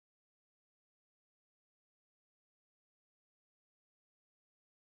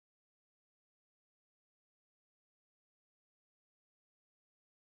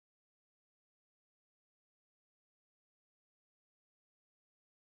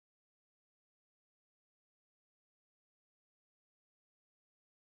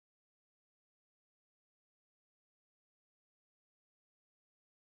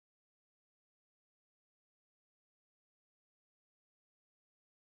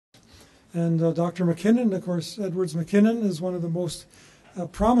And Dr. McKinnon, of course, Edwards McKinnon is one of the most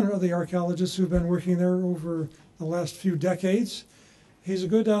prominent of the archaeologists who've been working there over the last few decades. He's a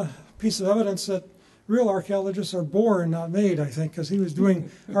good piece of evidence that real archaeologists are born, not made, I think, because he was doing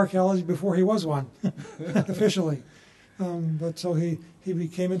archaeology before he was one, officially. But so he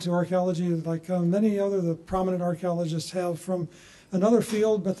came into archaeology like many other the prominent archaeologists have from another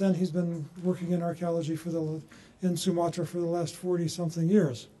field, but then he's been working in archaeology in Sumatra for the last 40-something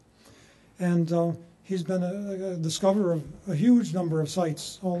years. And he's been a discoverer of a huge number of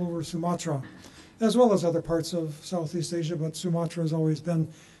sites all over Sumatra, as well as other parts of Southeast Asia, but Sumatra has always been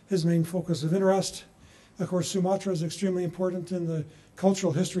his main focus of interest. Of course, Sumatra is extremely important in the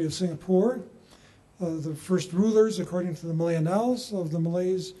cultural history of Singapore. The first rulers, according to the Malay Annals, of the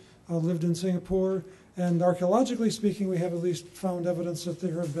Malays lived in Singapore. And archaeologically speaking, we have at least found evidence that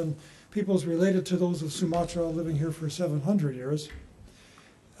there have been peoples related to those of Sumatra living here for 700 years.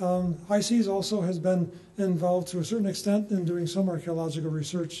 ICES also has been involved to a certain extent in doing some archaeological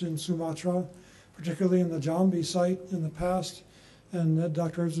research in Sumatra, particularly in the Jambi site in the past. And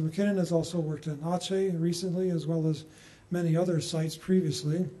Dr. Edwards McKinnon has also worked in Aceh recently, as well as many other sites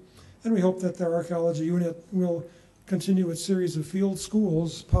previously. And we hope that their archaeology unit will continue its series of field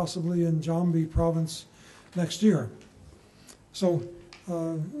schools, possibly in Jambi province next year. So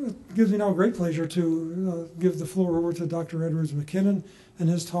it gives me now great pleasure to give the floor over to Dr. Edwards McKinnon and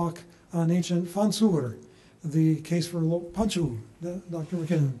his talk on ancient Fansur, the case for Pancu. Dr.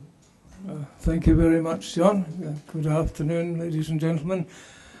 McKinnon. Thank you very much, John. Good afternoon, ladies and gentlemen.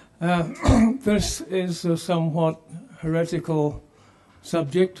 This is a somewhat heretical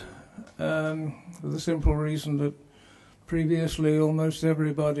subject for the simple reason that previously almost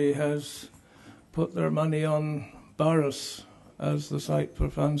everybody has put their money on Terrace as the site for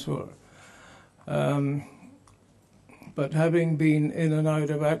Fansur. But having been in and out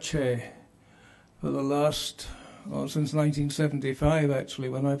of Aceh for the last, since 1975 actually,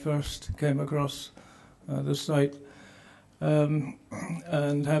 when I first came across the site,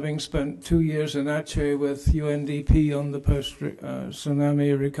 and having spent 2 years in Aceh with UNDP on the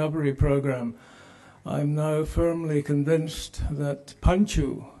post-tsunami recovery program, I'm now firmly convinced that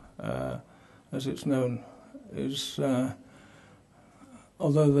Pancu, as it's known, is,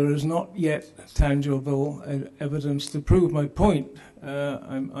 although there is not yet tangible evidence to prove my point,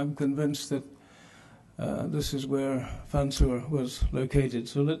 I'm convinced that this is where Fansur was located.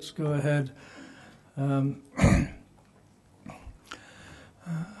 So let's go ahead.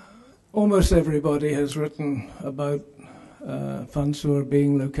 Almost everybody has written about Fansur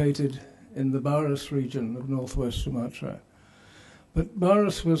being located in the Terrace region of northwest Sumatra. But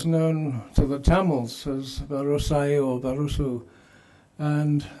Terrace was known to the Tamils as Varocai or Varusu,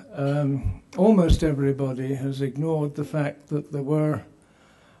 and almost everybody has ignored the fact that there were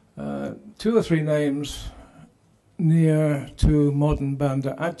 2 or 3 names near to modern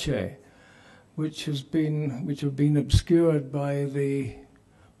Banda Aceh, which have been obscured by the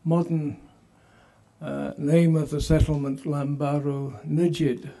modern name of the settlement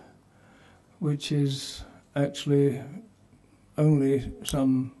Lambaroneujid, which is actually only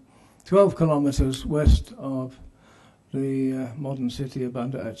some 12 kilometers west of the modern city of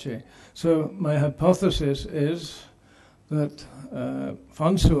Banda Aceh. So my hypothesis is that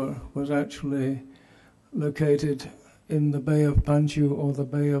Fansur was actually located in the Bay of Pancu or the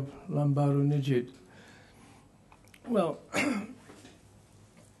Bay of Lambaroneujid. Well,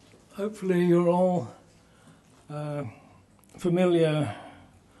 hopefully you're all familiar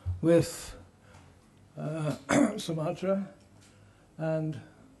with Sumatra, and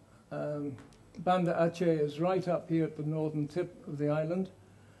Banda Aceh is right up here at the northern tip of the island.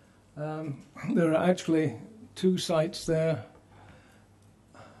 There are actually 2 sites there.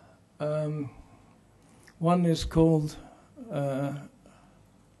 One is called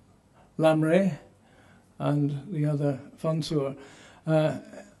Lamre, and the other Fansur.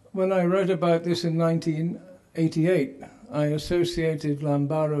 When I wrote about this in 1988, I associated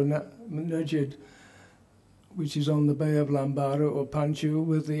Lambaroneujid, which is on the Bay of Lambaro or Pancu,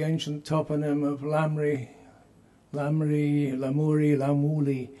 with the ancient toponym of Lamri, Lamuri,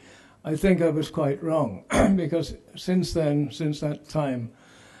 Lamuli. I think I was quite wrong, because since that time,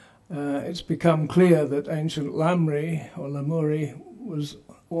 it's become clear that ancient Lamri or Lamuri was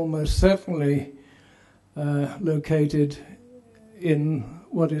almost certainly located in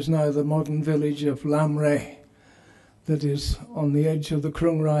what is now the modern village of Lamre, that is on the edge of the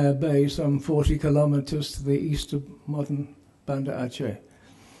Krung Raya Bay, some 40 kilometers to the east of modern Banda Aceh.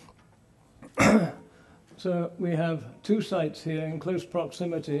 So we have 2 sites here in close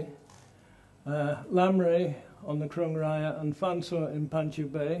proximity, Lamre on the Krung Raya and Fansur in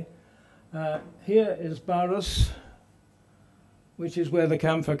Pancu Bay. Here is Barus, which is where the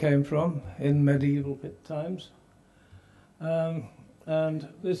camphor came from in medieval times. And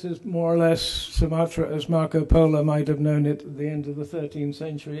this is more or less Sumatra as Marco Polo might have known it at the end of the 13th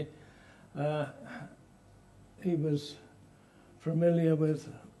century. He was familiar with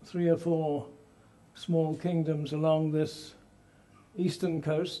 3 or 4 small kingdoms along this eastern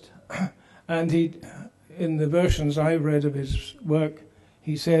coast, and in the versions I read of his work,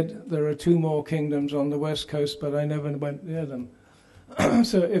 he said there are 2 more kingdoms on the west coast, but I never went near them.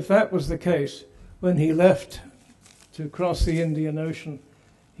 So if that was the case, when he left to cross the Indian Ocean,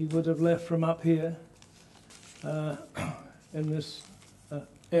 he would have left from up here in this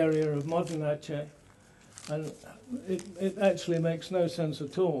area of modern Aceh, and it actually makes no sense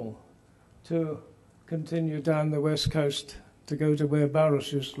at all to continue down the west coast to go to where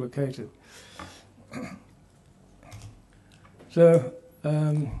Barus is located. So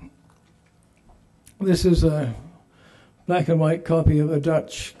this is a black and white copy of a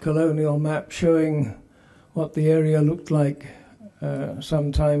Dutch colonial map showing what the area looked like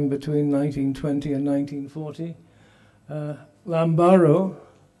sometime between 1920 and 1940. Lambaro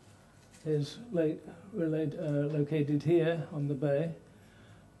is located here on the bay.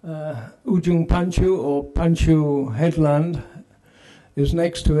 Ujung Pancu, or Pancu headland, is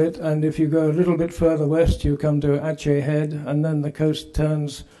next to it, and if you go a little bit further west you come to Aceh Head, and then the coast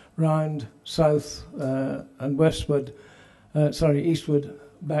turns round south and westward, eastward,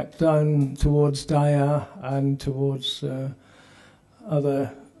 back down towards Daya and towards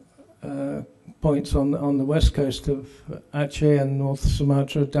other points on the west coast of Aceh and North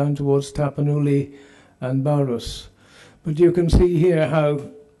Sumatra, down towards Tapanuli and Barus. But you can see here how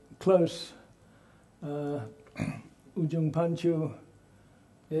close Ujung Pancu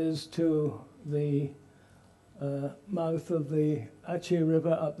is to the mouth of the Aceh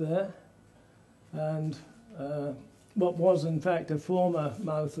River up there, and what was in fact a former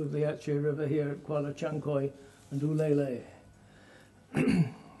mouth of the Aceh River here at Kuala Chankoi and Ulele.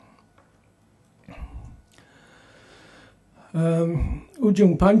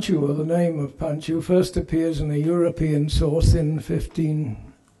 Ujung Pancu, or the name of Pancu, first appears in a European source in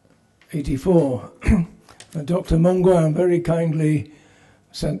 1584. Dr. Mongguan very kindly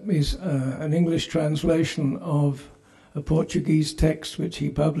sent me an English translation of a Portuguese text which he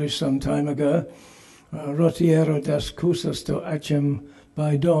published some time ago, Roteiro das Cusas do Achem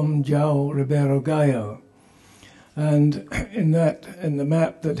by Dom João Ribeiro Gallo. And in the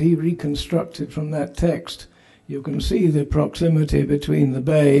map that he reconstructed from that text, you can see the proximity between the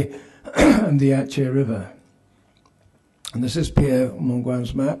bay and the Aceh River. And this is Pierre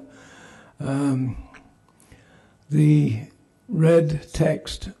Mongguan's map. The red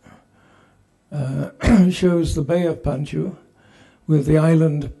text shows the Bay of Pancu with the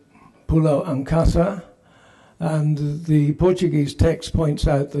island Pulau Angkasa, and the Portuguese text points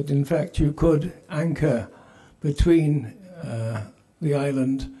out that in fact you could anchor between the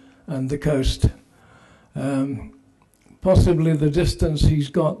island and the coast. Possibly the distance he's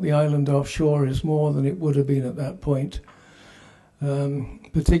got the island offshore is more than it would have been at that point,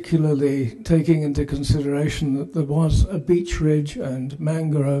 particularly taking into consideration that there was a beach ridge and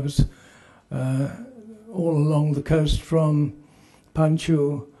mangroves all along the coast from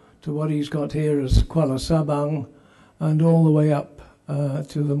Pancu to what he's got here as Kuala Sabang, and all the way up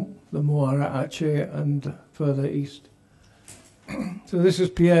to the Muara Aceh and further east. So this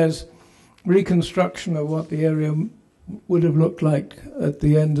is Pierre's reconstruction of what the area would have looked like at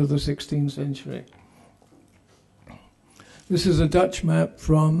the end of the 16th century. This is a Dutch map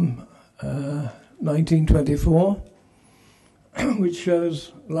from 1924, which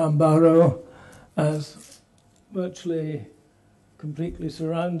shows Lambaro as virtually completely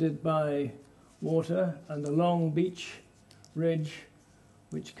surrounded by water, and a long beach ridge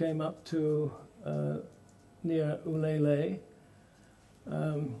which came up to near Ulele.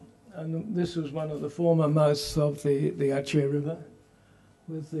 And this was one of the former mouths of the Aceh River,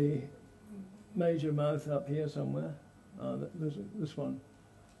 with the major mouth up here somewhere. This one.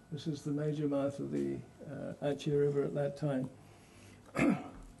 This is the major mouth of the Aceh River at that time.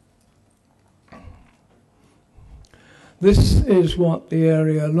 This is what the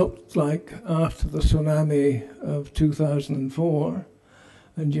area looked like after the tsunami of 2004.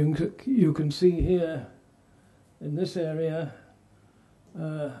 And you can see here in this area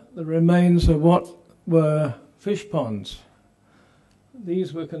the remains of what were fish ponds.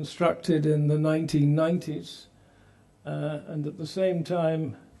 These were constructed in the 1990s, and at the same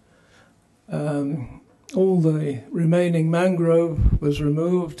time all the remaining mangrove was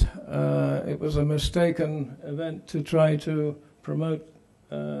removed. It was a mistaken event to try to promote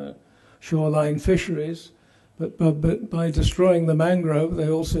shoreline fisheries, but by destroying the mangrove, they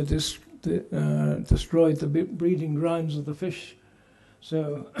also destroyed the breeding grounds of the fish.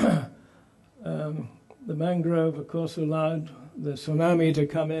 So the mangrove, of course, allowed the tsunami to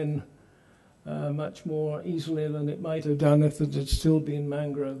come in much more easily than it might have done if there had still been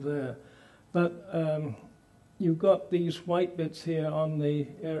mangrove there. But you've got these white bits here on the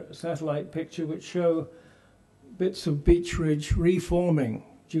satellite picture which show bits of beach ridge reforming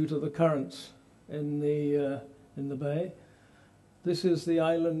due to the currents in the bay. This is the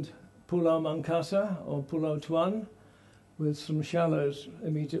island Pulau Mangkasa, or Pulau Tuan, with some shallows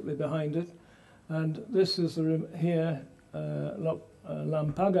immediately behind it. And this is here,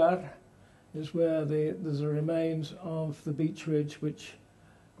 Lampagar, is where there's the remains of the beach ridge which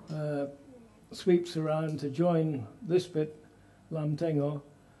sweeps around to join this bit, Lam Tengo,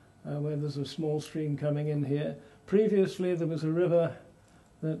 where there's a small stream coming in here. Previously there was a river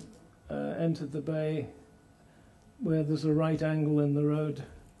that entered the bay where there's a right angle in the road,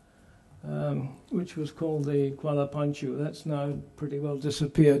 which was called the Kuala Pancu. That's now pretty well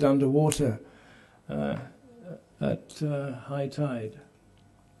disappeared underwater at high tide.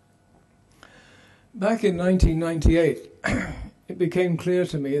 Back in 1998, it became clear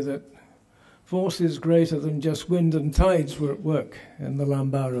to me that forces greater than just wind and tides were at work in the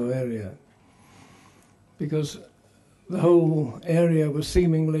Lambaro area, because the whole area was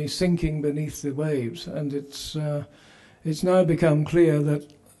seemingly sinking beneath the waves, and it's now become clear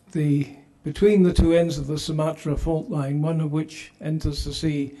that between the two ends of the Sumatra fault line, one of which enters the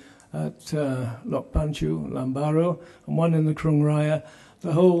sea at Lok Pancu, Lambaro, and one in the Krung Raya,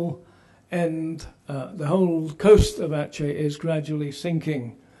 the whole coast of Aceh is gradually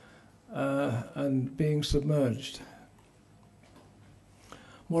sinking and being submerged.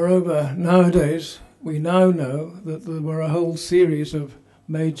 Moreover, nowadays, we now know that there were a whole series of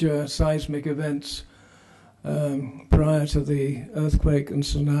major seismic events prior to the earthquake and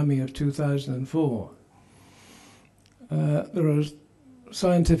tsunami of 2004. There is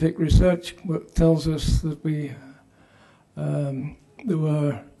scientific research that tells us that there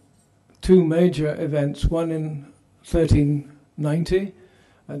were two major events, one in 1390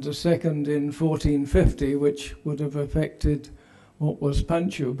 and a second in 1450, which would have affected what was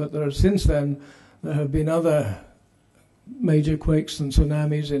Pancu. But since then, there have been other major quakes and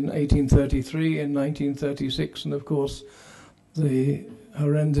tsunamis in 1833, in 1936, and of course the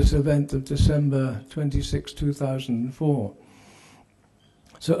horrendous event of December 26, 2004.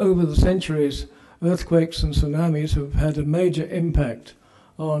 So over the centuries, earthquakes and tsunamis have had a major impact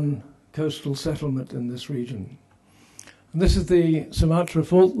on coastal settlement in this region. And this is the Sumatra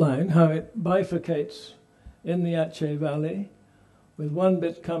fault line, how it bifurcates in the Aceh Valley, with one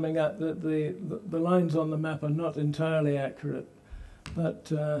bit coming at the lines on the map are not entirely accurate, but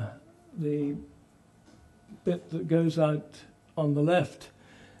the bit that goes out on the left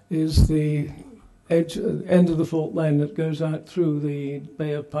is the end of the fault line that goes out through the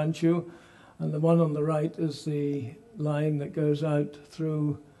Bay of Pancu, and the one on the right is the line that goes out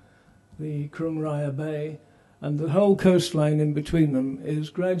through the Krung Raya Bay, and the whole coastline in between them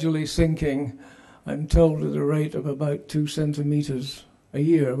is gradually sinking, I'm told, at a rate of about 2 centimetres a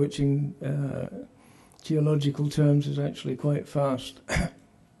year, which in geological terms is actually quite fast.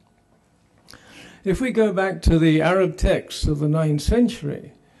 If we go back to the Arab texts of the 9th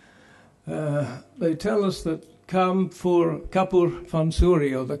century, they tell us that kapur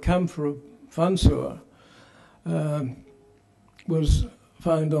Fansuri, or the camphor of Fansur, was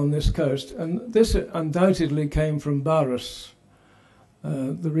found on this coast, and this undoubtedly came from Baras,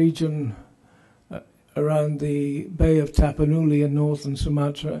 the region around the Bay of Tapanuli in northern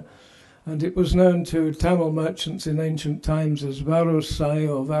Sumatra, and it was known to Tamil merchants in ancient times as Varocai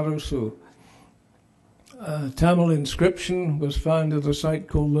or Varosu. Tamil inscription was found at a site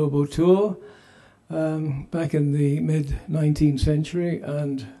called Lobotur back in the mid-19th century,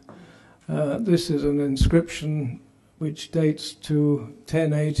 and this is an inscription which dates to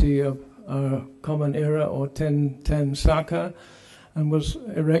 1080 of our Common Era, or 1010 Saka, and was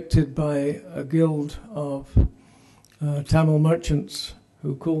erected by a guild of Tamil merchants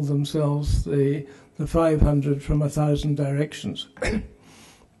who called themselves the 500 from 1,000 directions.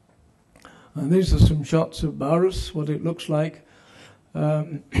 And these are some shots of Baras, what it looks like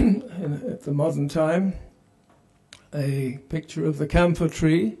at the modern time. A picture of the camphor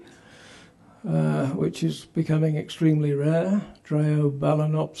tree, which is becoming extremely rare,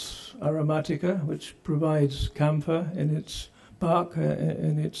 Dryobalanops aromatica, which provides camphor in its bark,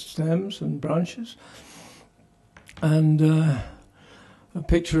 in its stems and branches. And a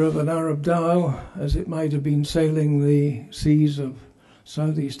picture of an Arab dhow, as it might have been sailing the seas of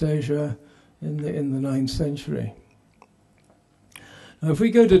Southeast Asia in the 9th century. Now, if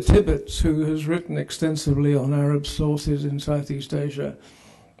we go to Tibbets, who has written extensively on Arab sources in Southeast Asia,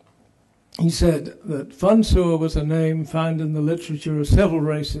 he said that Fansur was a name found in the literature of several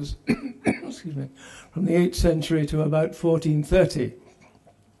races excuse me, from the 8th century to about 1430.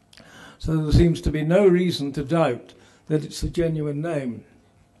 So there seems to be no reason to doubt that it's a genuine name.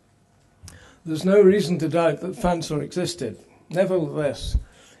 There's no reason to doubt that Fansur existed. Nevertheless,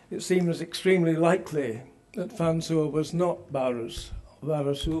 it seems extremely likely that Fansur was not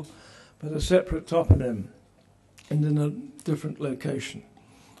Varosu, but a separate toponym and in a different location.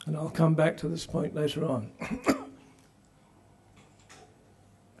 And I'll come back to this point later on.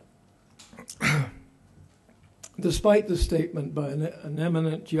 Despite the statement by an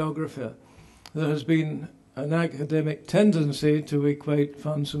eminent geographer, there has been an academic tendency to equate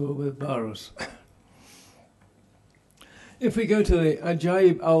Fansur with Barus. If we go to the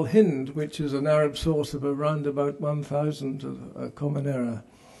Ajaib al-Hind, which is an Arab source of around about 1000 of Common Era,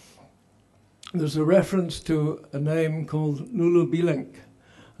 there's a reference to a name called Lulu Bilenk,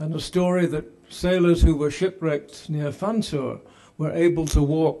 and a story that sailors who were shipwrecked near Fansur were able to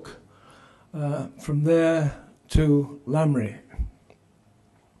walk from there to Lamri.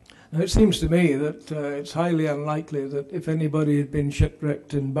 Now, it seems to me that it's highly unlikely that if anybody had been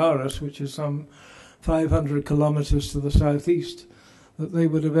shipwrecked in Baras, which is some 500 kilometers to the southeast, that they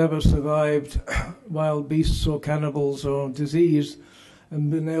would have ever survived wild beasts or cannibals or disease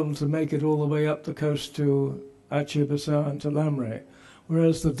and been able to make it all the way up the coast to Aceh Besar and to Lamri.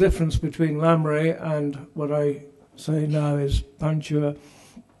 Whereas the difference between Lamri and what I say now is Pancu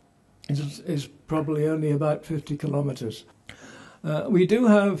is probably only about 50 kilometers. We do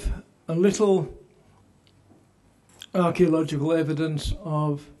have a little archaeological evidence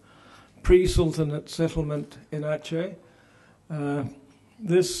of pre-Sultanate settlement in Aceh.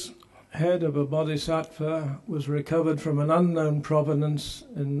 This head of a bodhisattva was recovered from an unknown provenance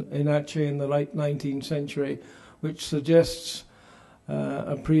in Aceh in the late 19th century, which suggests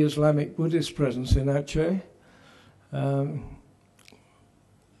a pre-Islamic Buddhist presence in Aceh,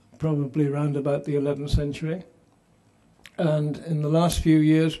 probably around about the 11th century. And in the last few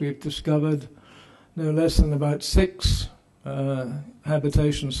years we've discovered no less than about 6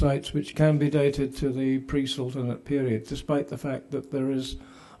 habitation sites which can be dated to the pre-Sultanate period, despite the fact that there is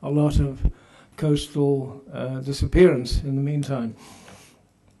a lot of coastal disappearance in the meantime.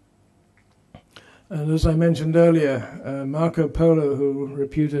 And as I mentioned earlier, Marco Polo, who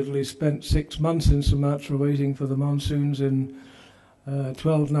reputedly spent 6 months in Sumatra waiting for the monsoons in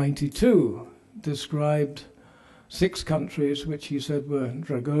 1292, described 6 countries which he said were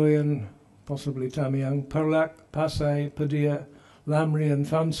Dragoyan, possibly Tamiang, Perlak, Pasai, Padilla, Lamri and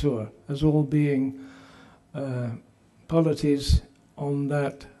Fansur as all being polities on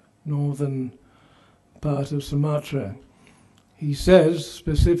that northern part of Sumatra. He says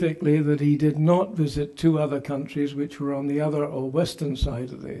specifically that he did not visit 2 other countries which were on the other or western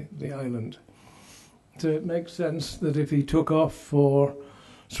side of the island. So it makes sense that if he took off for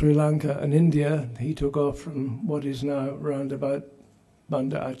Sri Lanka and India, he took off from what is now round about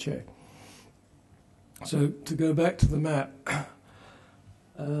Banda Aceh. So to go back to the map,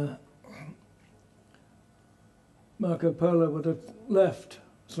 Marco Polo would have left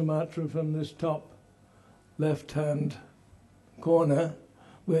Sumatra from this top left-hand corner,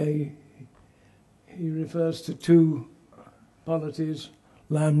 where he refers to 2 polities,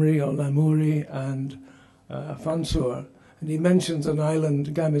 Lamri or Lamuri and Fansur. And he mentions an island,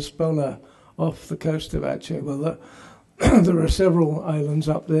 Gamispola, off the coast of Aceh. Well, there are several islands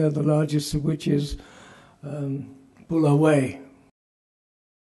up there, the largest of which is Bulawai,